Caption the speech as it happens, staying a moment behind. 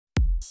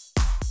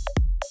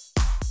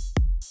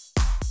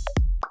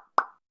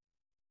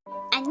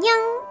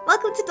Annyeong!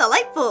 Welcome to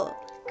Delightful!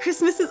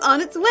 Christmas is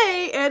on its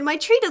way, and my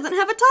tree doesn't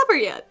have a topper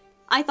yet.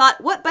 I thought,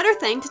 what better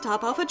thing to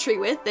top off a tree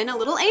with than a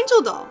little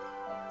angel doll?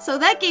 So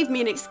that gave me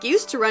an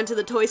excuse to run to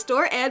the toy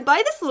store and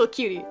buy this little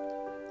cutie.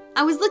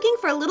 I was looking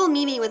for a little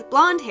Mimi with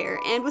blonde hair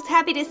and was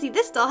happy to see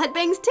this doll had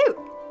bangs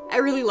too. I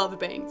really love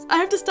bangs. I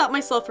have to stop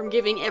myself from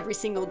giving every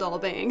single doll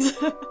bangs.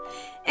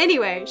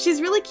 Anyway,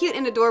 she's really cute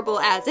and adorable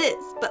as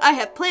is, but I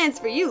have plans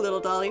for you, little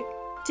dolly.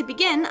 To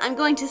begin, I'm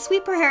going to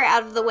sweep her hair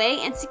out of the way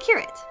and secure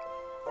it.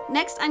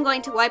 Next, I'm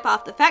going to wipe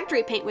off the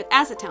factory paint with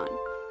acetone.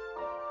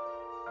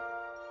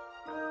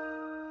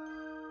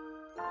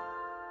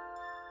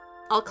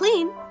 All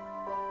clean.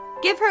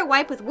 Give her a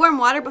wipe with warm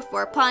water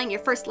before applying your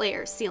first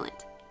layer of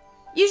sealant.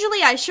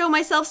 Usually I show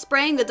myself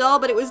spraying the doll,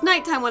 but it was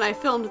nighttime when I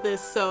filmed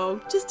this,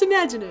 so just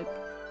imagine it.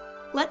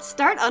 Let's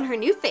start on her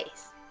new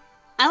face.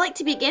 I like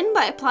to begin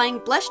by applying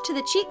blush to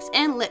the cheeks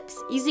and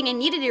lips, using a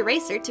kneaded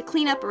eraser to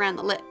clean up around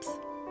the lips.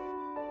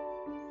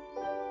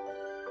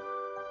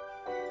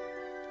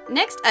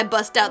 Next, I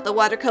bust out the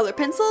watercolor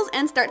pencils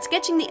and start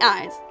sketching the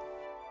eyes.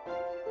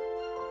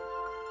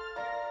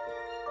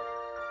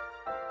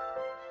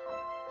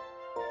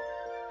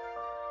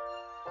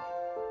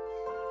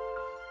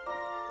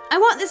 I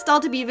want this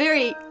doll to be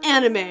very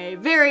anime,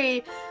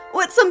 very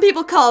what some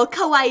people call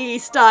kawaii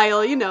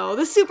style, you know,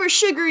 the super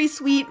sugary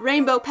sweet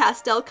rainbow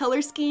pastel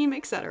color scheme,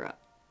 etc.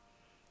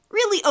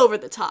 Really over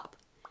the top.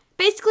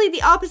 Basically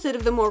the opposite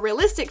of the more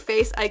realistic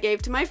face I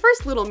gave to my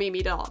first little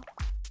Mimi doll.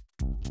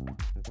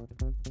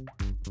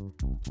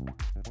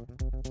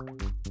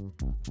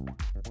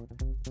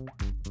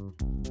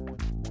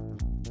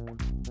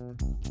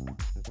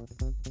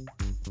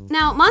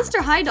 Now,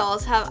 Monster High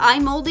dolls have eye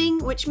molding,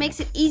 which makes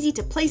it easy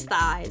to place the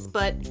eyes,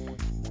 but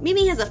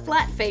Mimi has a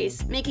flat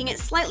face, making it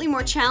slightly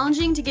more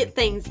challenging to get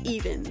things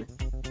even.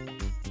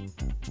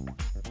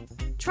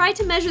 Try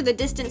to measure the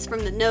distance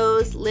from the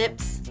nose,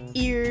 lips,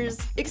 ears,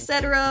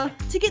 etc.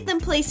 to get them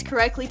placed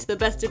correctly to the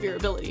best of your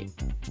ability.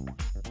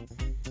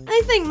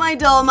 I think my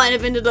doll might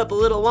have ended up a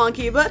little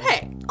wonky, but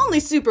hey, only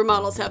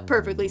supermodels have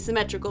perfectly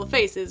symmetrical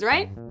faces,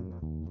 right?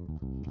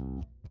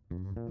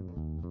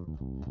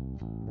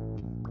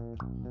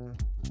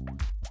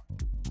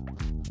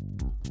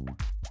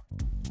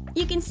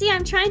 You can see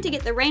I'm trying to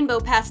get the rainbow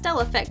pastel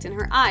effect in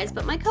her eyes,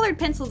 but my colored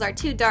pencils are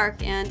too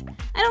dark and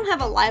I don't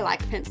have a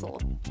lilac pencil.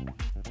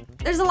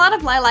 There's a lot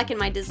of lilac in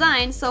my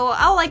design, so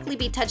I'll likely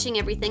be touching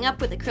everything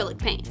up with acrylic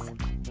paints.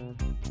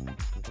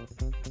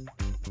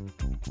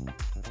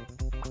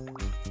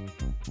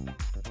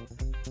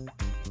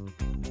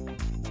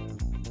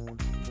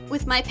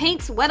 With my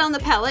paints wet on the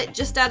palette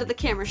just out of the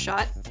camera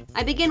shot,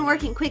 I begin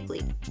working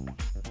quickly.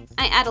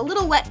 I add a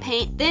little wet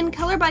paint, then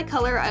color by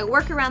color I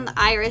work around the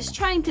iris,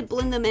 trying to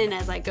blend them in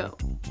as I go.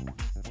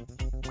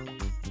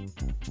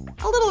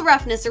 A little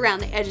roughness around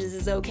the edges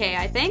is okay,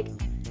 I think.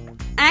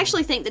 I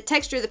actually think the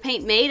texture the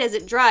paint made as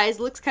it dries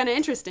looks kinda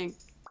interesting.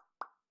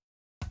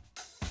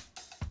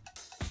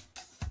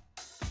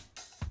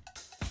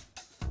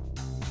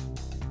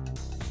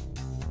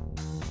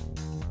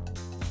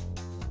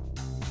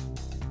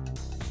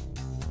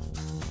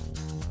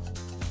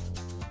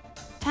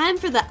 Time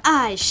for the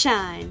eye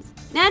shines.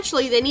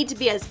 Naturally, they need to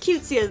be as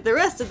cutesy as the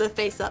rest of the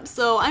face-up,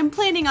 so I'm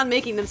planning on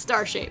making them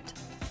star-shaped.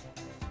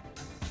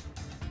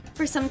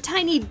 For some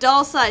tiny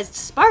doll-sized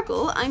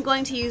sparkle, I'm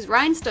going to use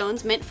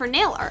rhinestones meant for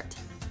nail art.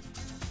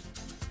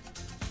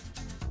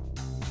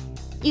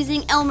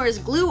 Using Elmer's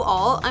Glue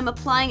All, I'm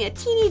applying a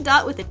teeny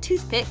dot with a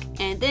toothpick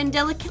and then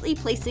delicately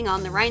placing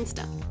on the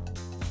rhinestone.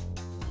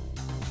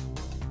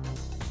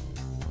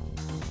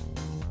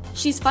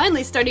 She's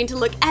finally starting to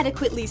look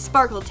adequately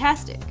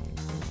sparkle-tastic.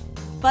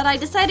 But I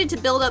decided to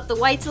build up the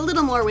whites a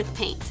little more with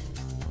paint.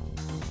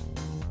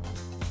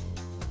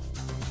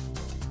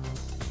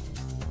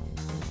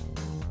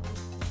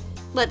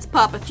 Let's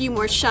pop a few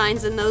more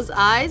shines in those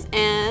eyes,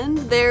 and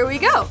there we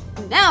go!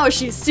 Now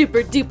she's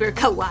super duper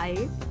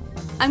kawaii!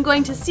 I'm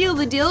going to seal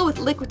the deal with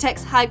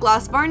Liquitex High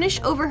Gloss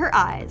Varnish over her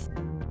eyes.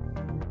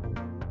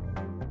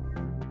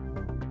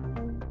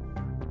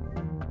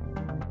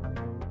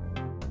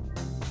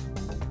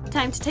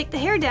 Time to take the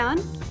hair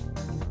down.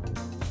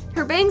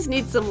 Her bangs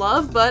need some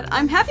love, but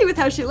I'm happy with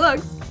how she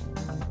looks.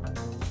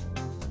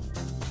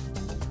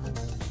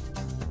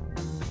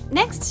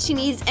 Next, she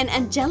needs an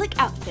angelic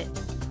outfit.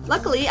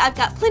 Luckily, I've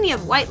got plenty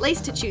of white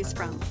lace to choose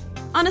from.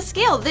 On a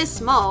scale this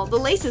small, the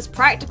lace is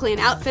practically an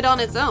outfit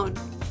on its own.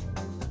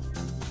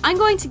 I'm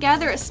going to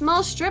gather a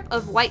small strip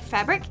of white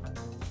fabric,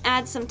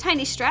 add some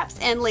tiny straps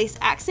and lace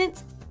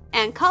accents,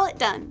 and call it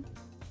done.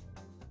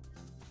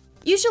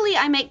 Usually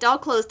I make doll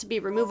clothes to be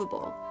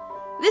removable.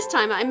 This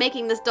time I'm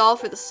making this doll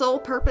for the sole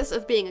purpose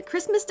of being a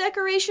Christmas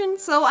decoration,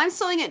 so I'm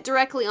sewing it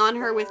directly on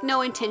her with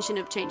no intention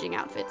of changing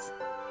outfits.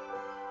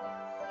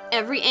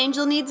 Every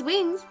angel needs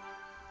wings.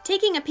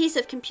 Taking a piece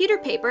of computer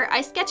paper,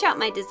 I sketch out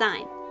my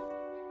design.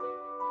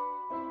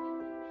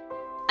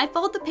 I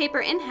fold the paper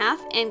in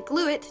half and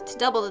glue it to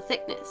double the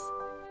thickness.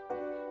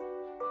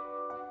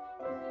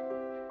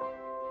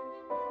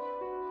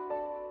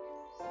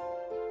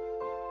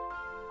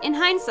 In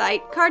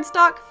hindsight,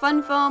 cardstock,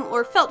 fun foam,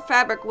 or felt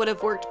fabric would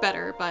have worked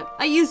better, but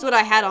I used what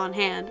I had on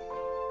hand.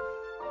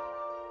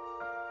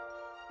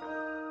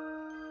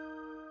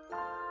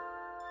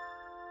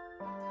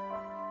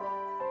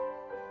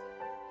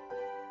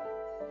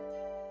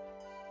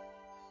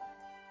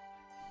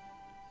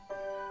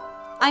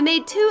 I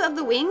made 2 of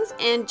the wings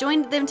and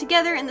joined them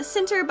together in the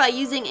center by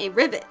using a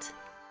rivet.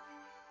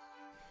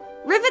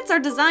 Rivets are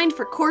designed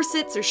for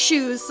corsets or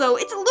shoes, so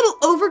it's a little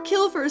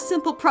overkill for a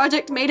simple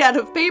project made out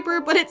of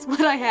paper, but it's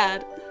what I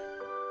had.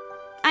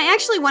 I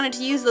actually wanted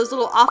to use those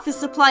little office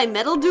supply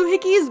metal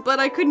doohickeys, but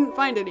I couldn't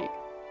find any.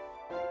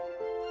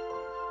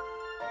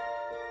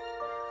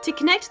 To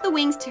connect the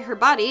wings to her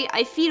body,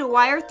 I feed a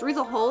wire through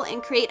the hole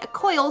and create a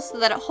coil so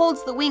that it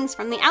holds the wings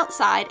from the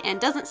outside and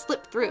doesn't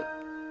slip through.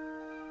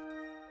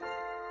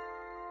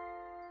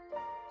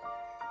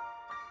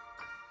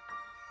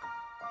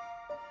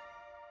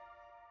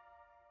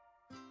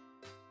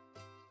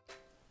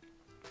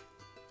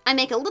 I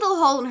make a little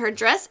hole in her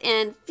dress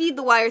and feed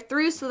the wire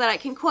through so that I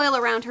can coil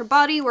around her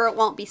body where it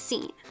won't be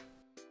seen.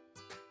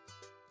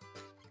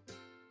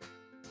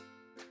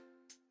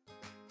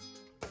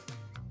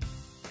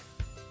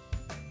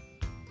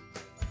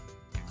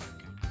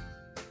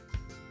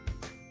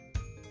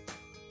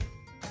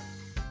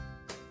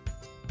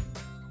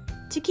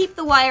 To keep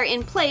the wire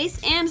in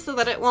place and so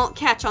that it won't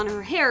catch on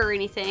her hair or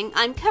anything,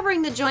 I'm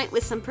covering the joint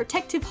with some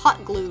protective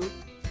hot glue.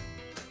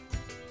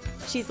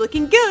 She's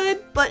looking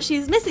good, but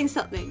she's missing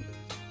something.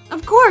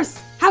 Of course!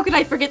 How could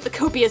I forget the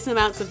copious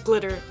amounts of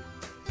glitter?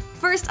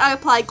 First, I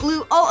apply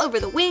glue all over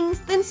the wings,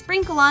 then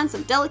sprinkle on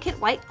some delicate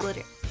white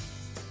glitter.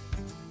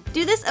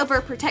 Do this over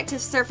a protective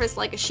surface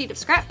like a sheet of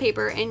scrap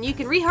paper, and you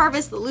can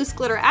reharvest the loose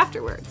glitter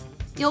afterwards.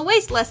 You'll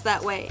waste less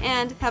that way,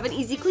 and have an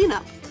easy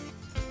cleanup.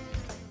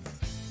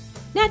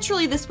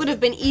 Naturally, this would have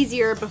been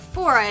easier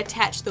before I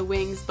attached the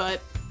wings, but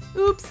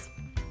oops.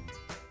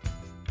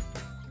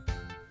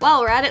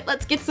 While we're at it,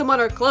 let's get some on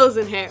our clothes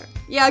and hair.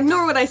 Yeah,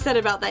 ignore what I said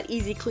about that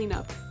easy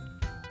cleanup.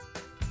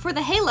 For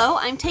the halo,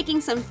 I'm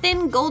taking some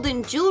thin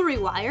golden jewelry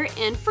wire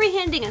and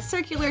freehanding a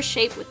circular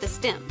shape with the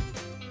stem.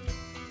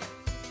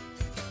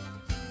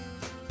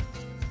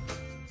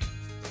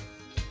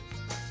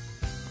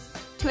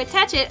 To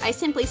attach it, I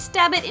simply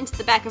stab it into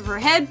the back of her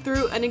head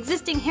through an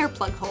existing hair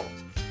plug hole.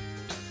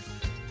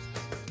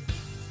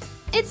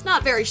 It's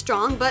not very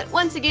strong, but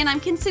once again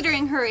I'm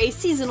considering her a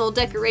seasonal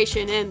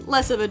decoration and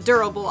less of a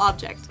durable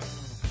object.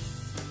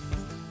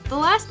 The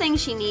last thing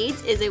she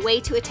needs is a way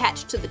to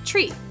attach to the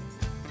tree.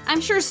 I'm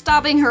sure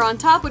stopping her on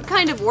top would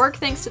kind of work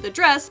thanks to the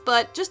dress,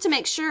 but just to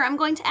make sure I'm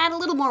going to add a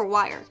little more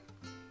wire.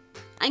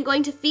 I'm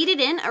going to feed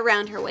it in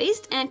around her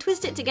waist and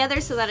twist it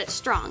together so that it's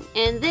strong,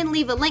 and then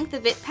leave a length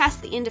of it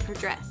past the end of her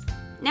dress.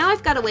 Now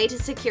I've got a way to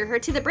secure her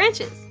to the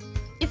branches.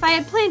 If I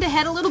had planned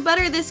ahead a little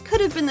better, this could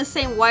have been the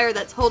same wire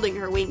that's holding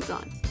her wings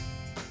on.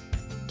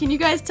 Can you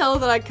guys tell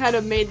that I kind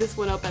of made this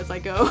one up as I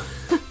go?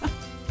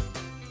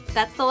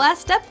 That's the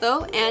last step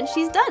though, and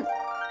she's done.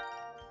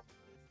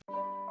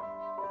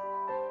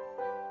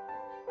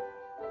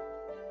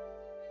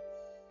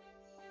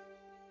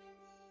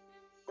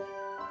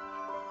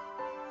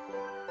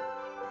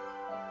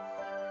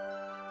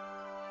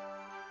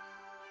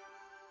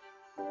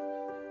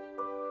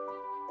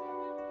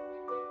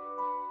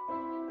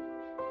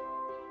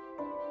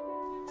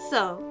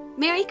 So,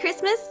 Merry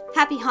Christmas,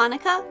 Happy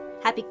Hanukkah,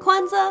 Happy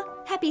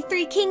Kwanzaa, Happy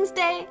Three Kings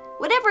Day,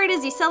 whatever it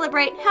is you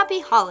celebrate, Happy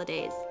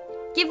Holidays.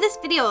 Give this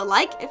video a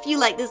like if you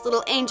like this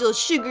little angel's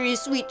sugary,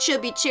 sweet,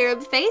 chubby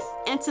cherub face,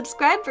 and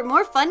subscribe for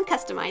more fun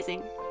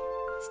customizing.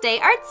 Stay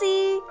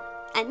artsy!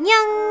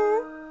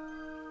 Annyeong!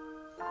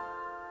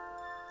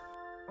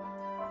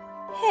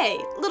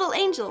 Hey, little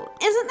angel,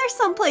 isn't there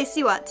someplace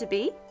you ought to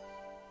be?